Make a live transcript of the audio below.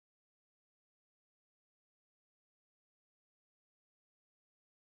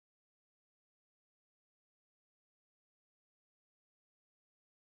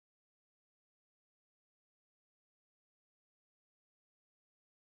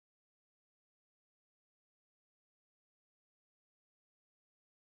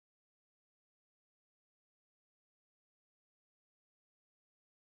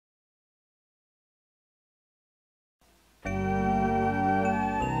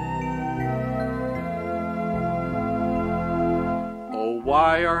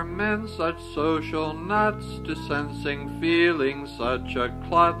Why are men such social nuts, to sensing feelings such a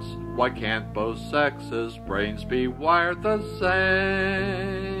klutz? Why can't both sexes' brains be wired the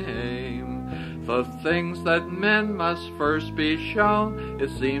same? The things that men must first be shown, it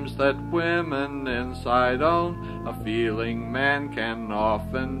seems that women inside own a feeling man can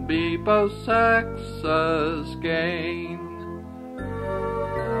often be both sexes' gain.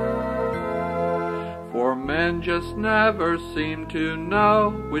 For men just never seem to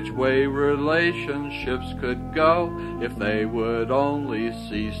know which way relationships could go if they would only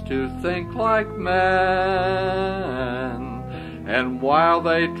cease to think like men. And while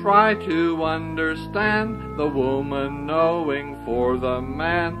they try to understand, the woman knowing for the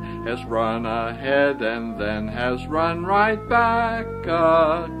man has run ahead and then has run right back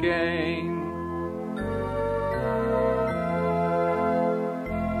again.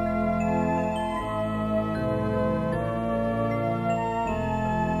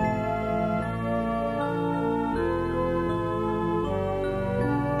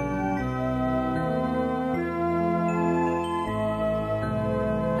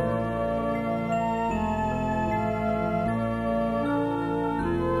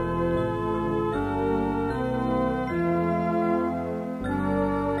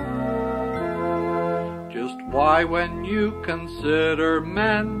 Why, when you consider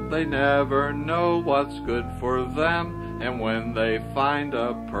men, they never know what's good for them, and when they find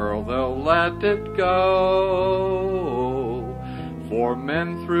a pearl, they'll let it go. For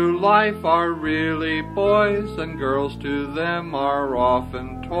men through life are really boys, and girls to them are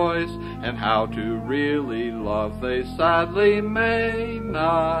often toys, and how to really love they sadly may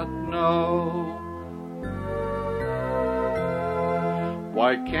not know.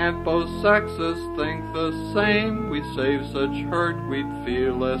 Why can't both sexes think the same? We'd save such hurt, we'd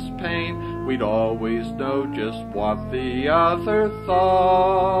feel less pain. We'd always know just what the other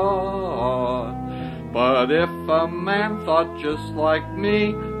thought. But if a man thought just like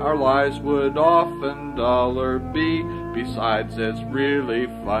me, our lives would often duller be. Besides, it's really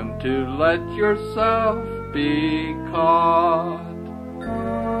fun to let yourself be caught.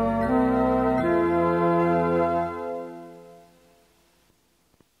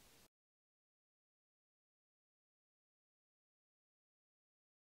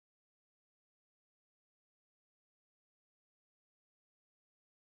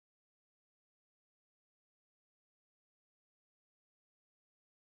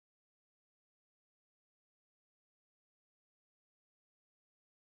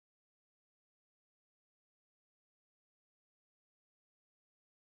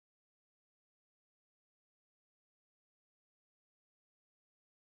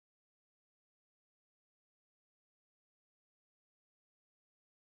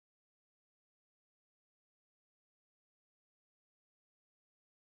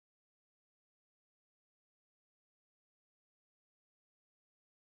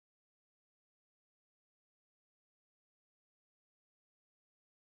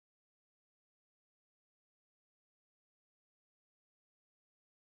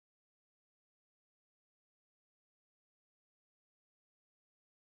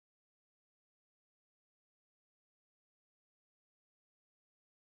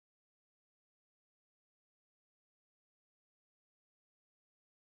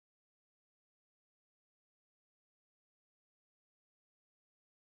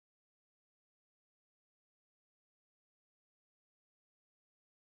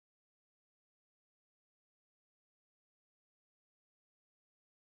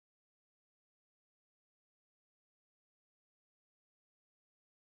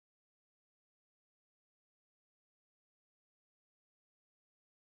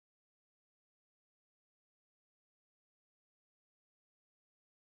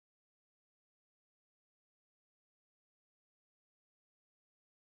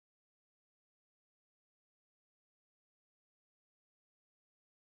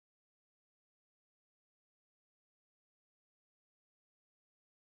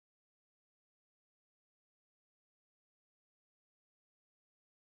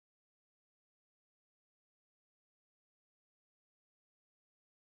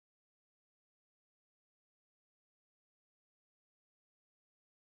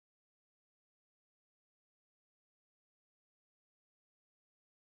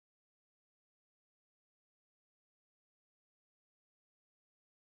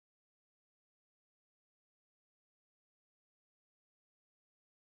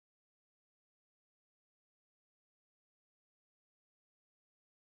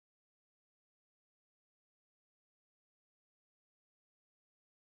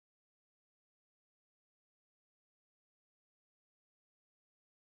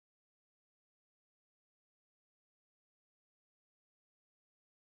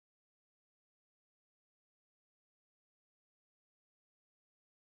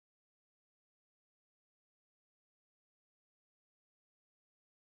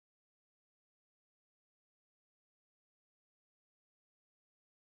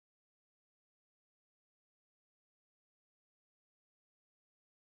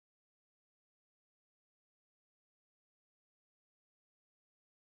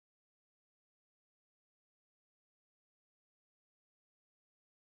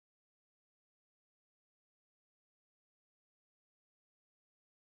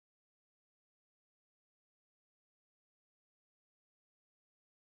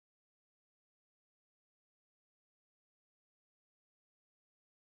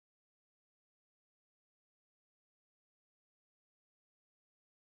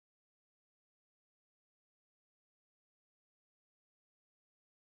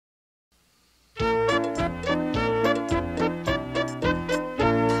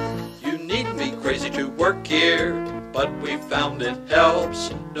 work here, but we found it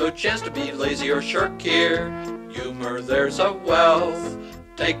helps. No chance to be lazy or shirk here. Humor, there's a wealth.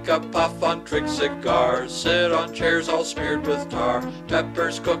 Take a puff on trick cigars, sit on chairs all smeared with tar,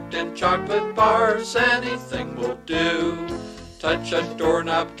 peppers cooked in chocolate bars, anything will do. Touch a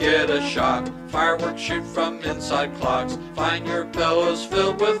doorknob, get a shock, fireworks shoot from inside clocks, find your pillows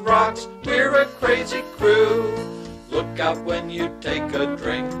filled with rocks, we're a crazy crew. Look out when you take a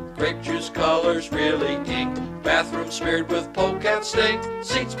drink, grape juice colors really ink, bathroom smeared with polecat stink,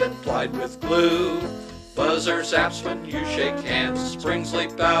 seats been plied with glue. Buzzer zaps when you shake hands, springs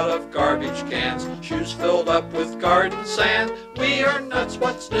leap out of garbage cans, shoes filled up with garden sand, we are nuts,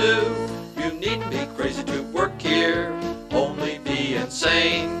 what's new? You needn't be crazy to work here, only be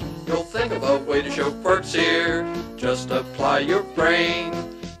insane. You'll think of a way to show quirks here, just apply your brain.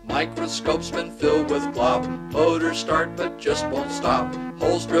 Microscope's been filled with glop, motors start but just won't stop,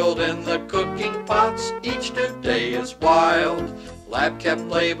 holes drilled in the cooking pots, each new day is wild. Lab kept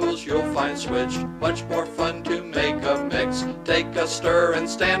labels you'll find switched, much more fun to make a mix. Take a stir and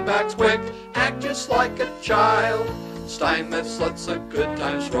stand back quick, act just like a child. Steinmetz lets the good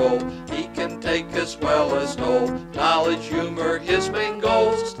times roll, he can take as well as Noel. Knowledge, humor, his main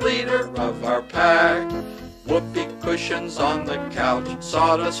goals, leader of our pack. Whoopee cushions on the couch,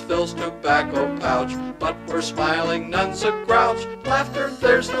 sawdust fills tobacco pouch, but we're smiling, none's a grouch, laughter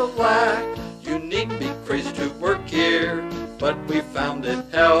there's no lack. You needn't be crazy to work here, but we found it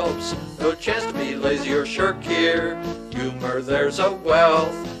helps. No chance to be lazy or shirk here. Humor, there's a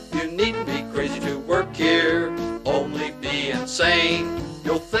wealth. You needn't be crazy to work here, only be insane.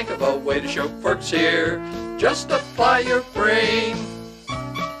 You'll think of a way to show quirks here, just apply your brain.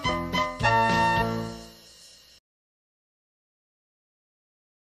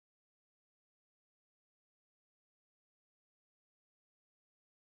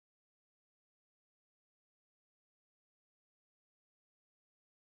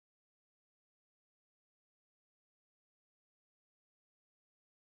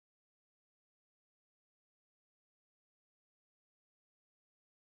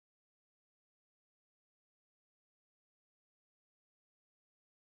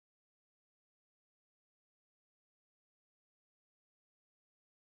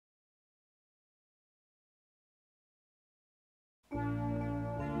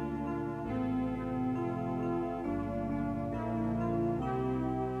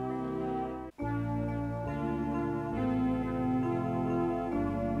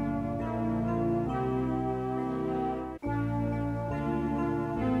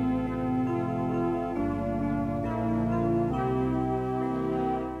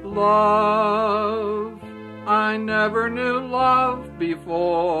 Love, I never knew love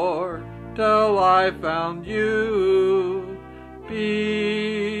before, till I found you.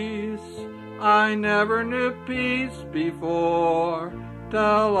 Peace, I never knew peace before,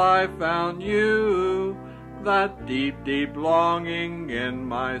 till I found you. That deep, deep longing in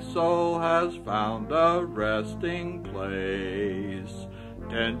my soul has found a resting place.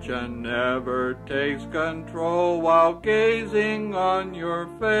 Tension never takes control while gazing on your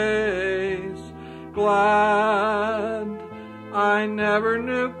face. Glad, I never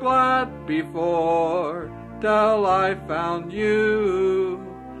knew glad before, till I found you.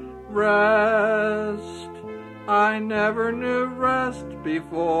 Rest, I never knew rest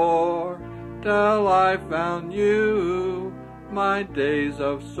before, till I found you. My days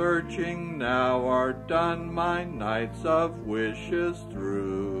of searching now are done, my nights of wishes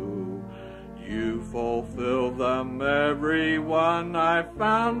through. You fulfill them every one, I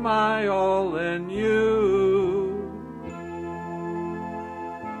found my all in you.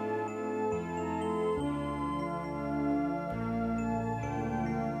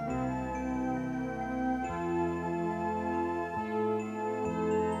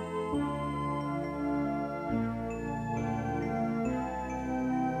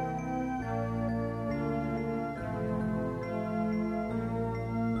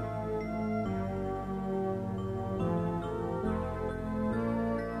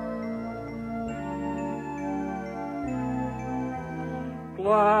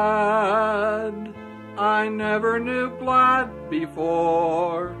 Glad, I never knew glad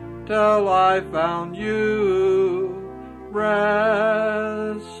before, till I found you.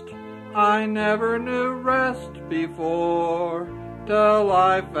 Rest, I never knew rest before, till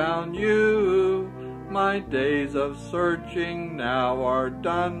I found you. My days of searching now are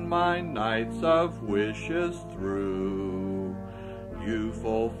done, my nights of wishes through. You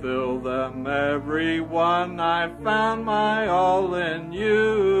fulfill them every one, I found my all in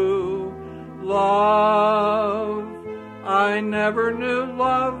you. Love, I never knew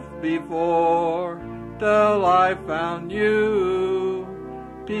love before, till I found you.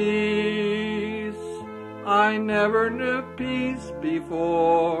 Peace, I never knew peace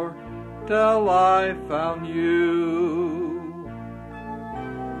before, till I found you.